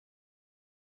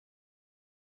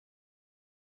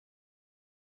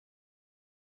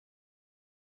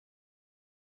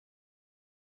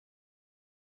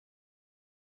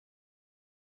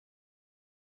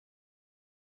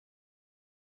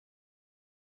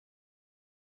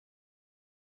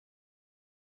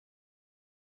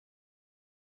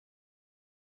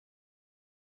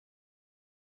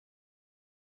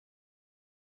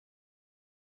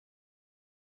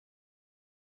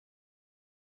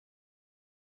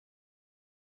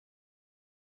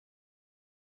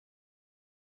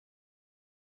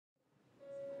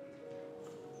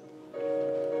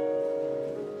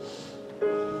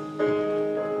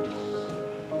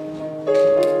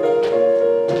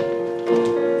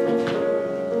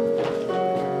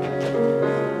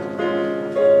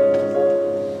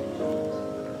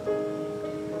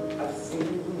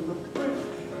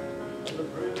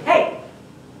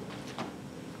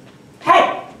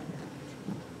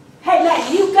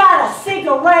got a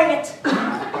cigarette?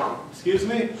 Excuse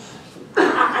me?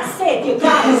 I said, you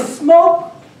got a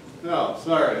smoke? No,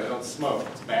 sorry, I don't smoke.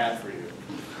 It's bad for you.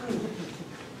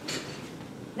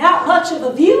 Not much of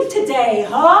a view today,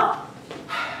 huh?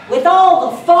 With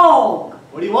all the fog.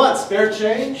 What do you want, spare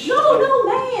change? No,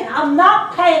 man, I'm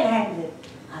not panhandling.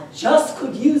 I just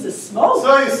could use a smoke.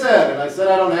 So you said, and I said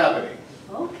I don't have any.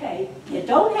 Okay, you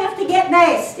don't have to get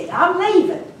nasty. I'm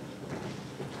leaving.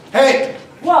 Hey!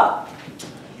 What?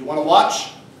 You want to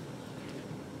watch?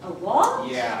 A what?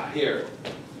 Yeah, here.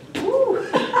 Ooh.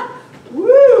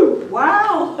 Woo!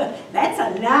 Wow, that's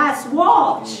a nice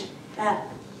watch.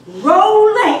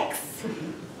 Rolex.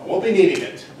 I won't be needing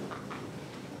it.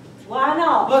 Why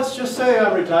not? Let's just say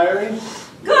I'm retiring.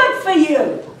 Good for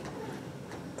you.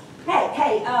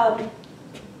 Hey,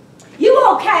 you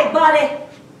okay, buddy?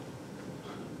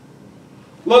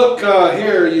 Look,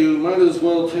 here, you might as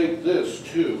well take this,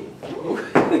 too. Ooh.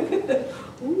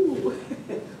 Ooh.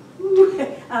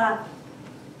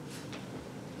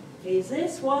 Is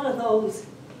this one of those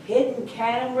hidden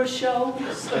camera shows?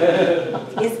 Is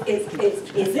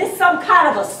this some kind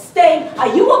of a sting?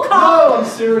 Are you a cop? No, I'm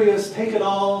serious. Take it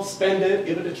all, spend it,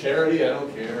 give it to charity. I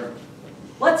don't care.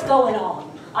 What's going on?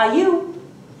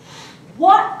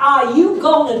 What are you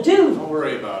going to do? Don't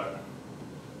worry about it.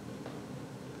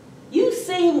 You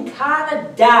seem kind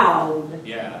of down.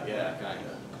 Yeah, kind of.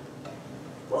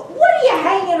 What are you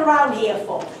hanging around here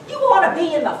for? You ought to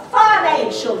be in the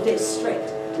financial district.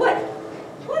 What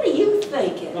are you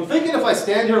thinking? I'm thinking if I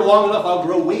stand here long enough, I'll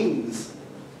grow wings.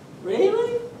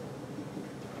 Really?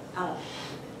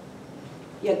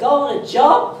 You're going to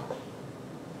jump?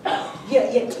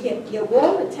 You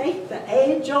want to take the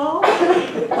edge off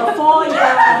before you...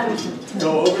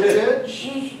 Go over the edge?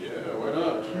 Yeah, why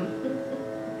not?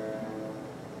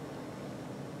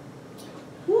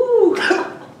 Woo.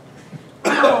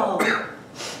 Oh.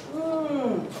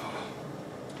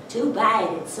 Too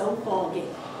bad it's so foggy.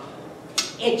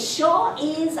 It sure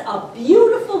is a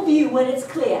beautiful view when it's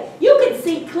clear. You can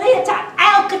see clear to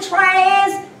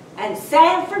Alcatraz and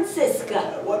San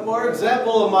Francisco. One more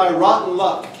example of my rotten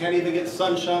luck. Can't even get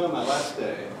sunshine on my last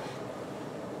day.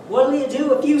 What'll you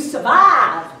do if you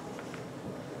survive?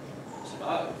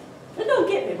 Survive. But don't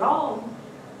get me wrong.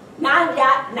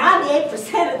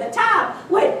 98% of the time,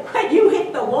 when you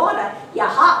hit the water, your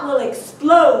heart will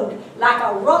explode like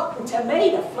a rotten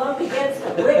tomato flung against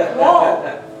a brick wall.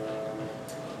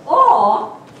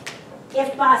 Or,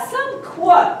 if by some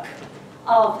quirk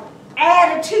of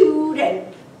attitude and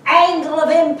angle of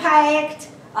impact,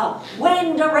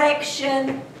 wind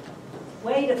direction,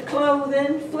 weight of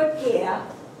clothing, footgear,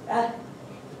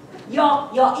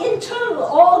 your internal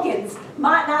organs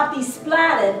might not be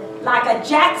splattered like a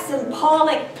Jackson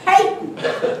Pollock painting.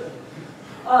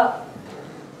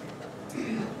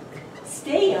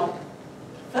 Still,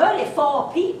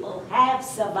 34 people have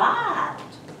survived.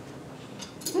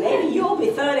 Maybe you'll be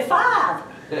 35.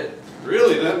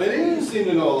 Really, that many? You seem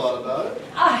to know a lot about it.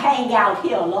 I hang out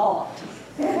here a lot.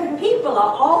 People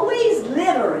are always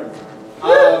littering.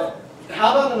 How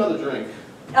about another drink?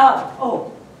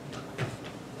 Oh.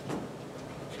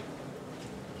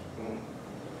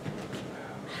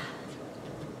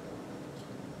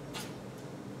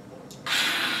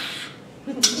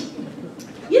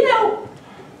 You know,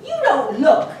 you don't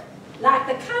look like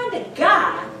the kind of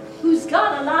guy who's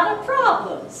got a lot of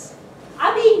problems.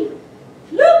 I mean,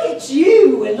 look at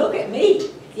you and look at me.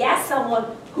 If you ask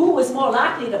someone who was more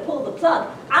likely to pull the plug,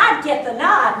 I'd get the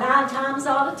nod 9 times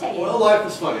out of 10. Well, life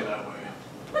is funny that way.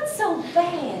 What's so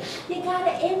bad? You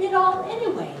gotta end it all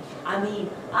anyway. I mean,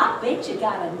 I bet you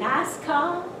got a nice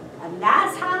car, a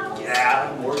nice house.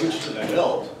 Yeah, mortgage to the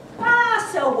hilt. Ah,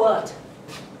 so what?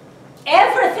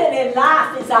 Everything in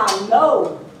life is on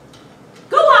loan.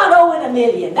 Go out owing $1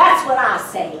 million, that's what I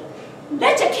say.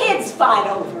 Let your kids fight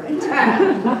over it.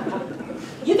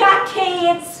 You got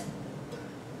kids?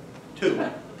 2.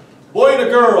 Boy and a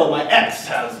girl, my ex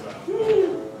has them.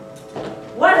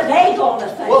 What are they gonna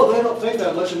think? Well, they don't think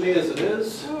that much of me as it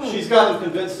is. She's got them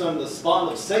convinced I'm the spawn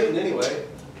of Satan anyway.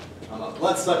 I'm a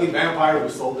blood-sucking vampire who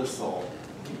sold his soul.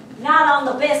 Not on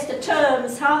the best of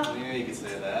terms, huh? Yeah, you can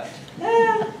say that.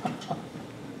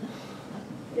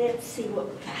 Let's see what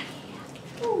we got here.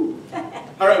 Ooh.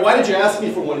 All right, why did you ask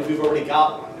me for one if you've already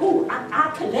got one? Ooh,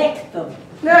 I collect them.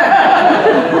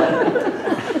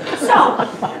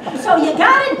 So you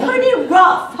got it pretty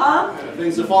rough, huh? And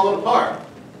things have fallen apart.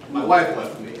 My wife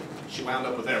left me. She wound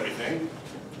up with everything.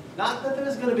 Not that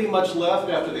there's going to be much left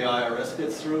after the IRS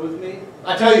gets through with me.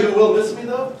 I tell you who will miss me,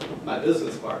 though? My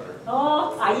business partner.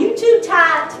 Oh, are you too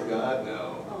tight? Oh, God,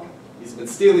 no. He's been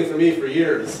stealing from me for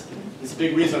years. He's a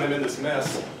big reason I'm in this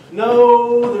mess.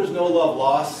 No, there's no love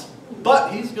lost.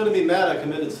 But he's going to be mad I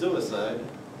committed suicide.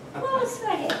 What's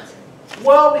that?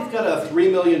 Well, we've got a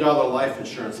 $3 million life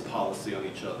insurance policy on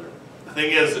each other. The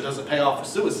thing is, it doesn't pay off for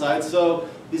suicide, so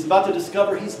he's about to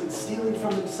discover he's been stealing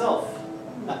from himself.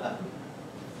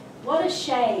 What a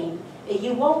shame.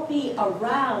 You won't be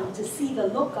around to see the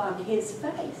look on his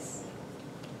face.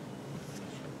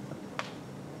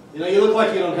 You know, you look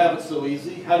like you don't have it so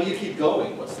easy. How do you keep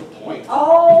going? What's the point?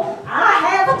 Oh, I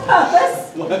have a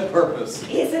purpose. What purpose?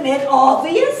 Isn't it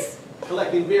obvious?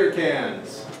 Collecting beer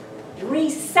cans.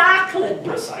 Recycling.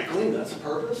 Recycling, that's a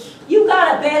purpose? You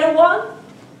got a better one?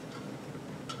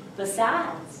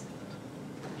 Besides,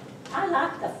 I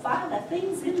like the finer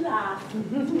things in life.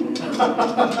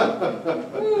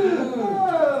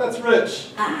 That's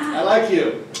rich. I like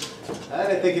you. I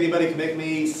didn't think anybody could make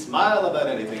me smile about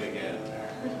anything again.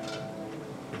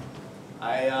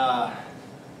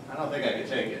 I don't think I could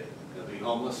take it. Being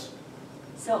homeless.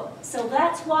 So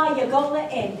that's why you're gonna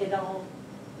end it all.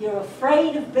 You're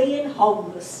afraid of being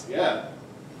homeless. Yeah.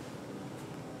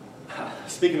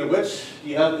 Speaking of which, do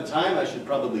you have the time? I should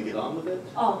probably get on with it.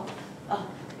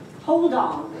 Hold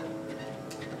on.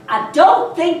 I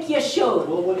don't think you should.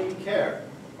 Well, what do you care?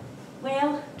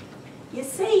 Well, you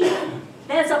see,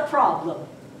 there's a problem.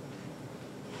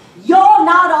 You're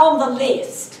not on the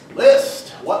list.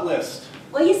 List? What list?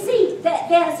 Well, you see,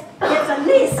 there's a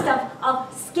list of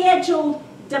scheduled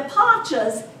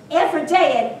departures every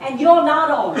day, and you're not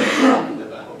on it.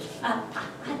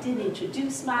 I didn't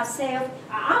introduce myself.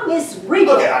 I'm Miss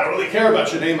Reaper. Okay, I don't really care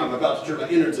about your name. I'm about to turn my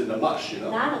innards into mush, you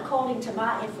know. Not according to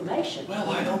my information. Well,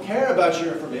 I don't care about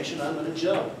your information. I'm going to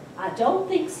jump. I don't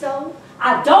think so.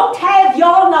 I don't have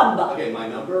your number. Okay, my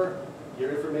number,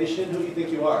 your information, who do you think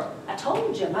you are? I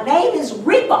told you, my name is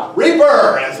Reaper.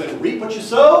 Reaper! As in reap what you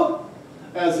sow?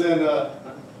 As in,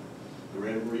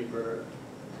 Grim Reaper.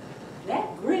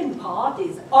 That grim part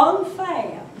is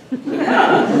unfair.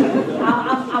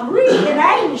 I'm really an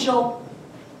angel.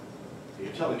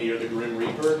 You're telling me you're the Grim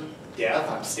Reaper? Death?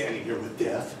 I'm standing here with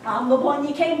death. I'm the one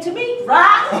you came to meet,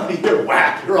 right? You're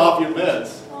whack. You're off your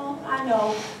meds. Oh, I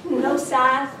know. No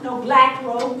scythe, no black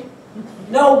robe,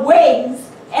 no wings.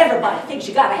 Everybody thinks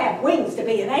you gotta have wings to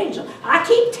be an angel. I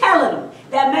keep telling them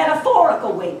they're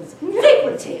metaphorical wings,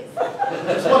 figurative.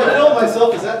 I just want to kill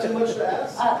myself. Is that too much to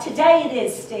ask? Today it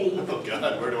is, Steve. Oh,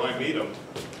 God, where do I meet him?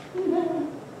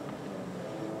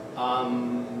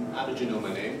 How did you know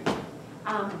my name?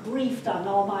 I'm briefed on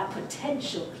all my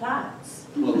potential clients.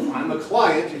 Well, if I'm a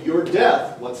client, you're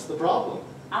deaf. What's the problem?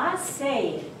 I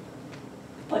say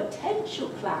potential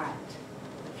client.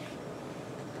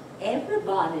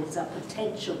 Everybody's a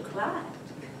potential client.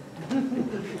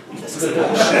 This is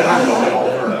bullshit. I'm going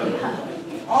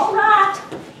over. All right.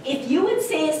 If you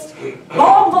insist,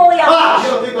 bon voyage. Ah, you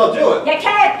don't think I'll do it? You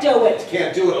can't do it.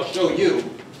 Can't do it. I'll show you.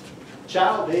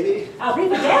 Ciao, baby.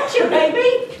 Arrivederci,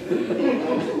 baby.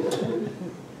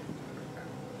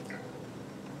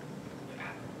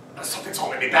 Something's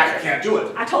holding me back. I can't do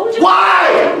it. I told you.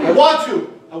 Why? I want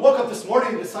to. I woke up this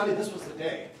morning and decided this was the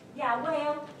day. Yeah,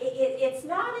 well, it's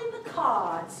not in the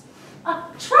cards.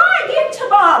 Try again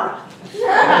tomorrow.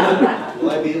 Will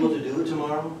I be able to do it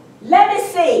tomorrow? Let me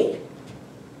see.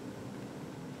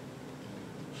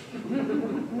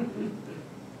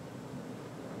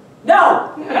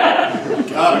 No.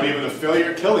 God, I'm even a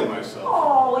failure killing myself.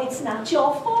 Oh, it's not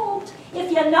your fault. If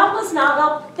your number's not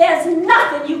up, there's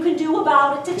nothing you can do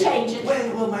about it to change it.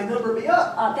 When will my number be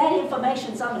up? That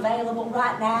information's unavailable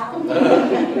right now.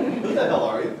 Who the hell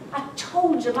are you? I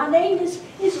told you, my name is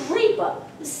Reaper.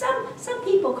 Some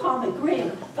people call me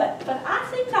Grim, but I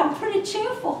think I'm pretty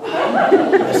cheerful.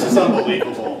 This is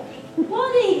unbelievable.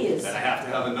 What is? That I have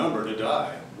to have a number to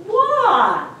die.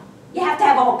 Why? You have to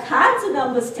have all kinds of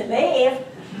numbers to live.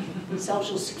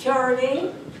 Social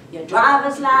Security, your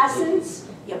driver's license,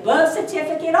 your birth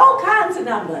certificate, all kinds of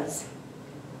numbers.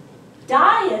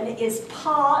 Dying is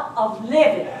part of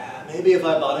living. Maybe if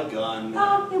I bought a gun.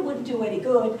 Oh, it wouldn't do any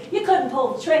good. You couldn't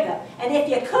pull the trigger. And if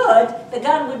you could, the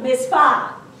gun would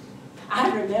misfire.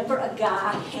 I remember a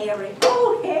guy, Harry.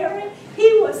 Oh, Harry,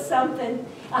 he was something.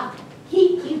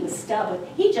 He was stubborn.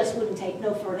 He just wouldn't take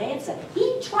no for an answer.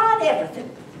 He tried everything.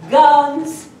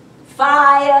 Guns,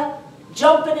 fire,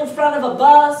 jumping in front of a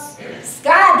bus,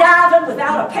 skydiving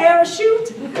without a parachute.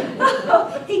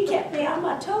 He kept me on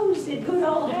my toes, did good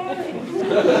old Harry.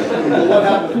 Well, what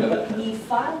happened to him? He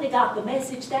finally got the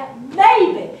message that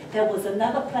maybe there was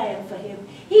another plan for him.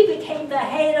 He became the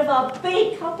head of a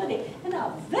big company and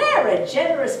a very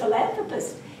generous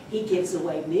philanthropist. He gives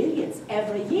away millions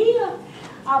every year.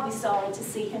 I'll be sorry to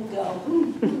see him go.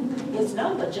 His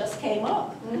number just came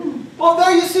up. Well,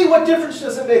 there you see, what difference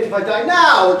does it make if I die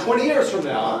now or 20 years from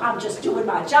now, huh? I'm just doing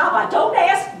my job. I don't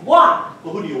ask why.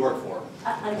 Well, who do you work for?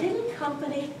 A little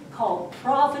company called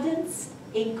Providence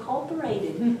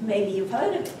Incorporated. Maybe you've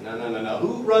heard of it. No.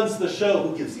 Who runs the show?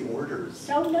 Who gives the orders?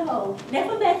 Don't know.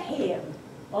 Never met him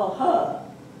or her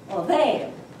or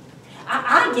them.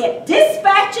 I get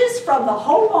dispatches from the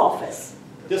home office.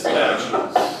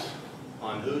 Dispatches.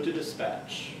 On who to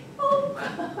dispatch? Oh,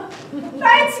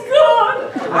 that's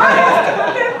good. I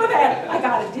have to remember that. I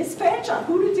got a dispatch on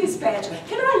who to dispatch.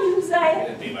 Can I use that?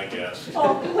 That'd be my guess.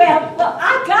 Oh, well,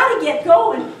 I gotta get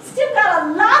going. Still got a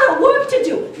lot of work to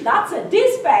do. Lots of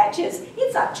dispatches.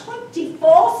 It's a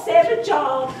 24/7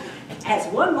 job. As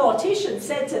one mortician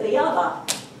said to the other,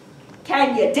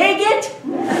 can you dig it?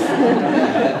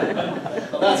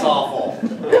 Well, that's awful.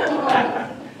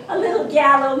 A little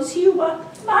gallows humor,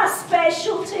 my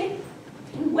specialty.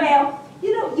 Well,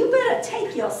 you know, you better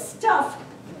take your stuff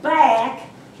back.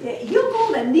 You're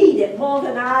gonna need it more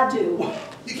than I do.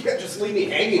 You can't just leave me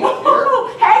hanging up here. Oh,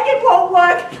 hanging won't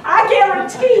work. I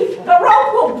guarantee the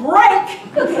rope will break.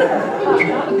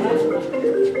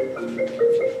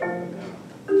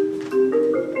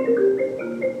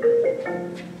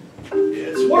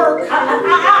 It's work.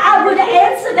 I would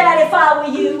answer that if I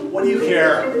were you. What do you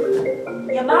care?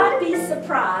 You might be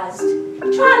surprised.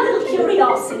 Try a little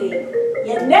curiosity.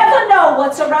 You never know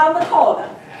what's around the corner.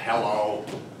 Hello.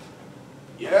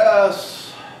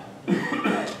 Yes.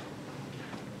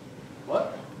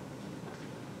 What?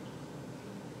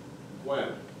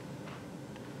 When?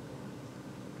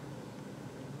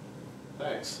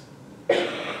 Thanks.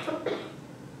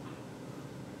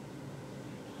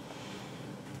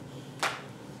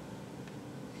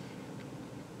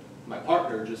 My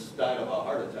partner just died of a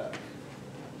heart attack.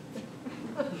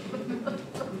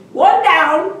 One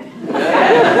down.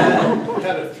 We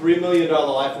had a $3 million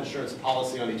life insurance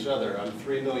policy on each other. I'm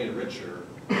 $3 million richer.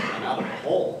 I'm out of the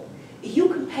hole. You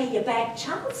can pay your back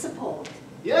child support.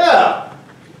 Yeah.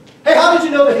 Hey, how did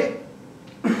you know that he...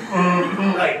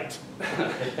 Right.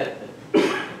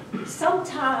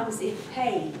 Sometimes it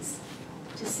pays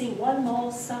to see one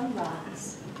more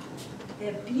sunrise.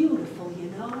 They're beautiful, you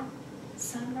know,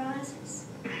 sunrises.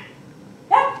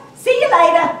 Yeah, see you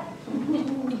later.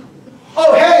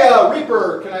 Oh, hey,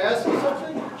 Reaper, can I ask you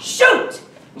something? Shoot!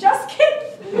 Just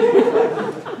kidding.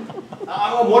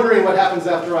 I'm wondering what happens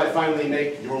after I finally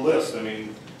make your list. I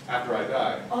mean, after I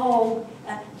die. Oh,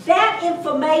 that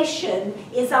information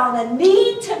is on a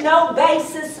need-to-know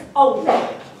basis only.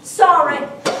 Sorry.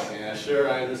 Yeah, sure,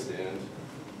 I understand.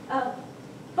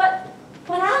 But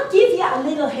I'll give you a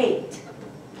little hint.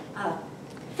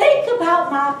 Think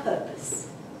about my purpose.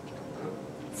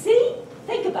 See?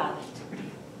 Think about it.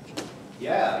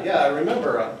 Yeah, I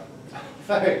remember.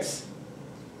 Thanks.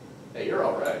 Hey, you're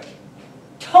all right.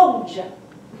 Told you.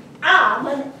 I'm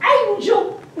an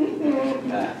angel.